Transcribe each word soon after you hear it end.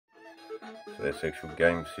So that's actual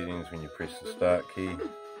game settings when you press the start key.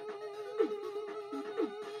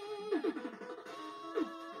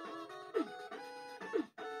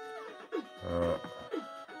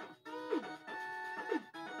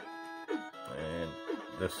 And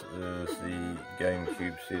this is the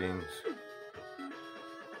GameCube settings.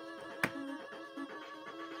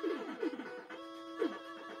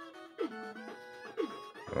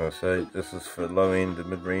 So this is for low end and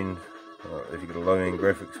mid range. If you've got a low end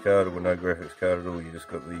graphics card or no graphics card at all, you just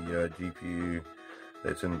got the GPU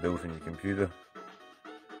that's inbuilt in your computer.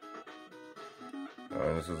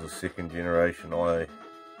 This is a second generation i5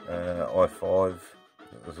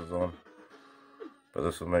 that this is on, but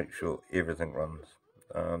this will make sure everything runs.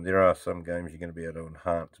 There are some games you're going to be able to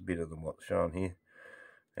enhance better than what's shown here,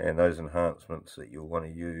 and those enhancements that you'll want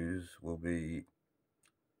to use will be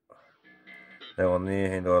that one there,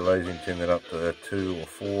 hand eye laser, and turn that up to 2 or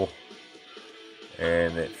 4,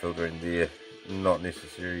 and that filter in there, not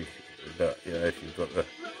necessary, but you know, if you've got the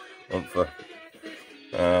oomph.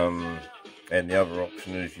 And the other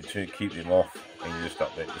option is you keep them off and you just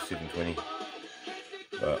up that to 720.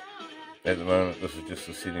 But at the moment this is just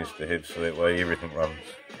the settings to have, so that way everything runs.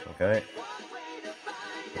 Okay,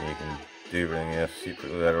 and you can do everything else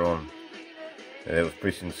separately later on. Now that was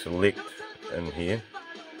pressing select in here.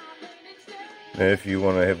 Now if you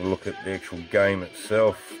want to have a look at the actual game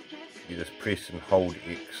itself, you just press and hold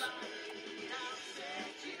X,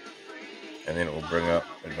 and then it will bring up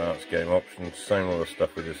advanced game options, same lot of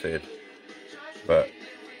stuff we just had, but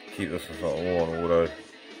keep this as not all on auto,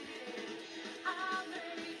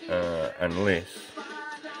 unless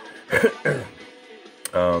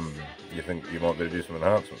you think you might better do some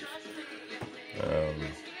enhancements.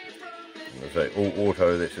 Say all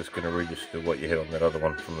auto, that's just going to register what you had on that other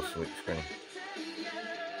one from the select screen.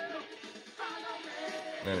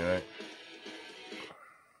 Anyway,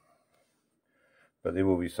 but there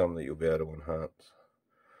will be some that you'll be able to enhance.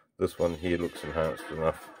 This one here looks enhanced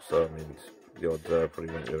enough, so I mean the odds are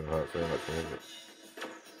probably won't be able to enhance very much more,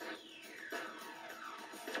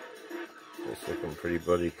 but it's looking pretty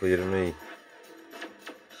bloody clear to me.